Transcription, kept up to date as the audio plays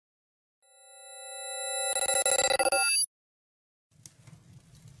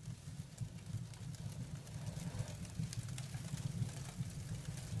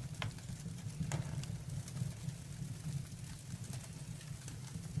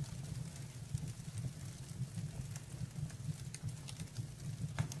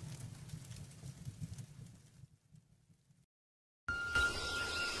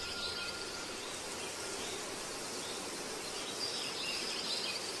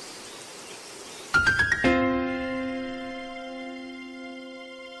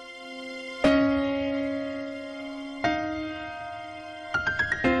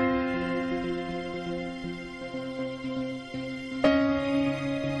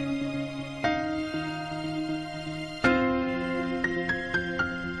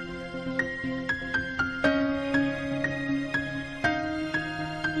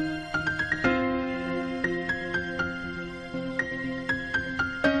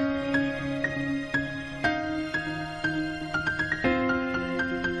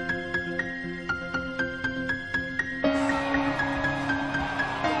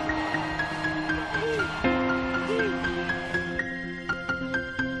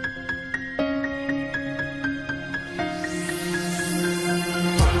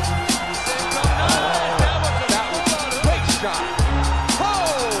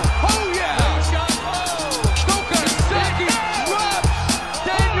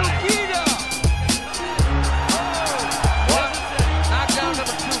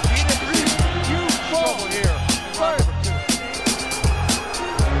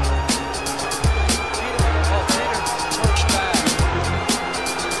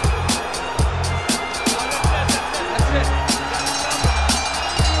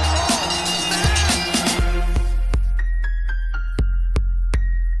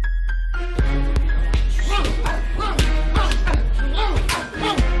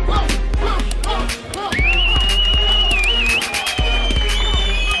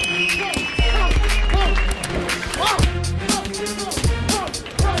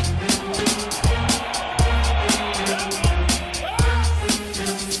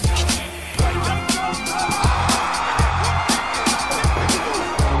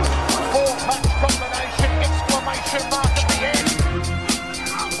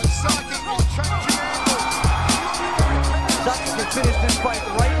fight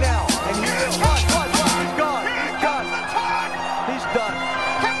right now. And he will. Watch. He's gone. He's done. He's done.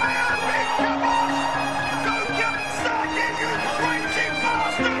 Come on! Go get Saki, you crazy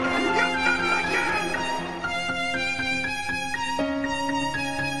bastard! You've done it again!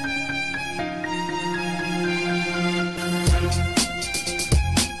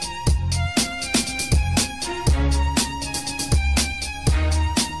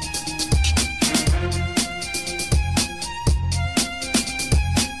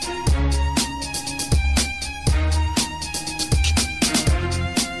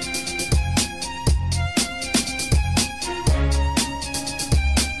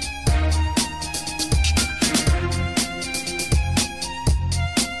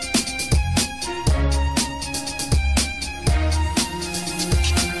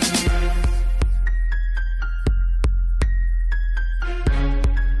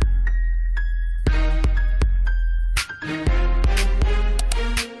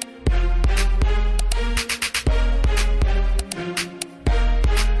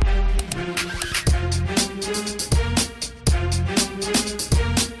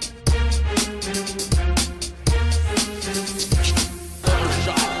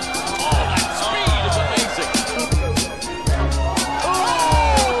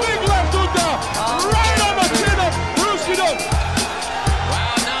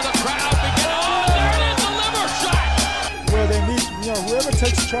 Whoever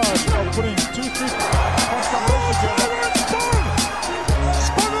takes charge of putting 2-3 punch together.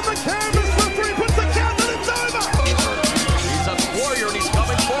 Spun on the canvas, referee puts the count and it's over! He's a warrior and he's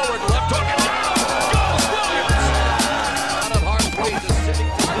coming forward. Left hook and down! Goes Williams! Out of hard way to sitting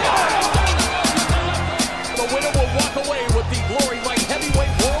The winner will walk away with the Glory Light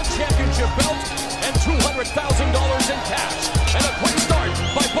Heavyweight World Championship belt and $200,000 in cash. And a quick start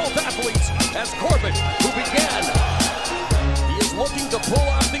by both athletes as Corbin, who began, looking to pull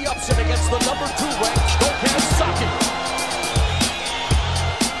off the upset against the number 2 ranked Gokhan Saki.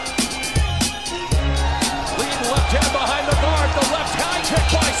 Lead left hand behind the guard. The left high kick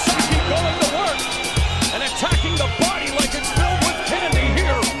by Saki going to work and attacking the body like it's filled with candy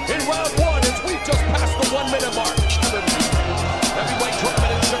here in round 1 as we've just passed the 1-minute mark. The heavyweight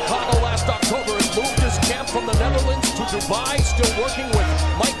tournament in Chicago last October has moved his camp from the Netherlands to Dubai, still working with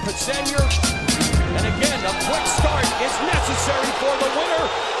Mike Pisanier. And again, a quick start is necessary for the winner.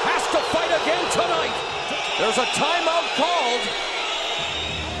 Has to fight again tonight. There's a timeout called.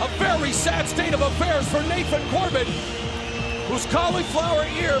 A very sad state of affairs for Nathan Corbin, whose cauliflower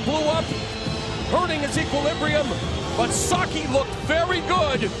ear blew up, hurting his equilibrium. But Saki looked very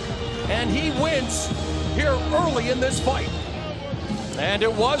good, and he wins here early in this fight. And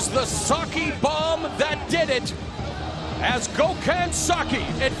it was the Saki bomb that did it, as Gokhan Saki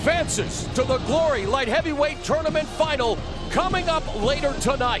advances to the Glory Light Heavyweight Tournament Final coming up later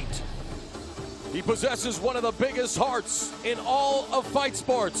tonight. He possesses one of the biggest hearts in all of fight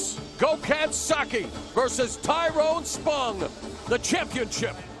sports. Gokhan Saki versus Tyrone Spong, the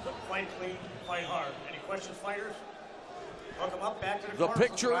championship. Fight clean, fight hard. Any questions, fighters? Welcome up, back to the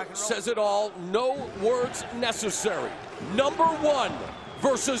picture says it all, no words necessary. Number 1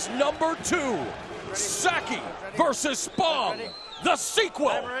 versus number 2. Saki versus Spong. The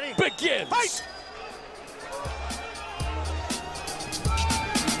sequel begins. Fight!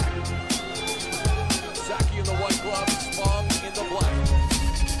 Saki in the white glove, Spong in the black.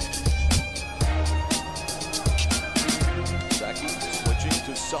 Saki switching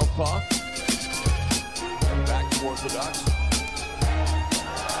to southpaw. And back to orthodox.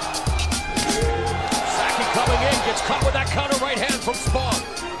 Saki coming in, gets caught with that counter right hand from Spong.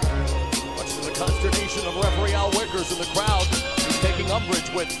 Consternation of referee Al Wickers in the crowd, taking umbrage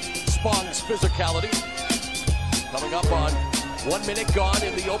with Spong's physicality. Coming up on 1 minute gone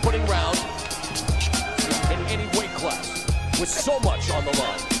in the opening round. In any weight class, with so much on the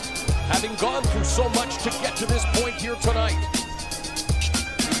line. Having gone through so much to get to this point here tonight.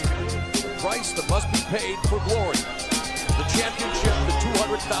 The price that must be paid for glory. The championship, the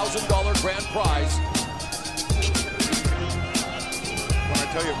 $200,000 grand prize. When I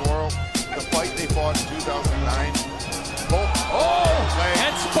tell you, Moro, the fight they fought in 2009.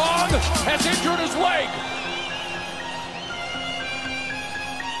 And Spong has injured his leg.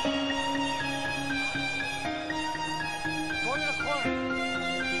 Going in the corner.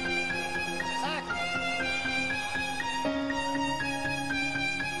 Saki.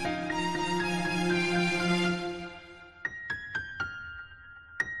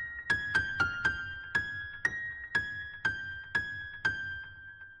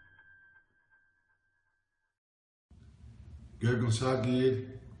 Gokhan Saki hier.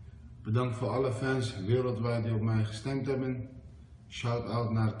 Bedankt voor alle fans wereldwijd die op mij gestemd hebben.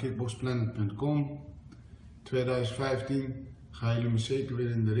 Shout-out naar kickboxplanet.com. 2015 gaan jullie me zeker weer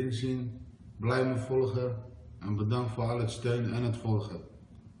in de ring zien. Blijf me volgen en bedankt voor al het steun en het volgen.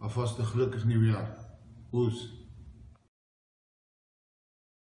 Alvast een gelukkig nieuwjaar. Oes.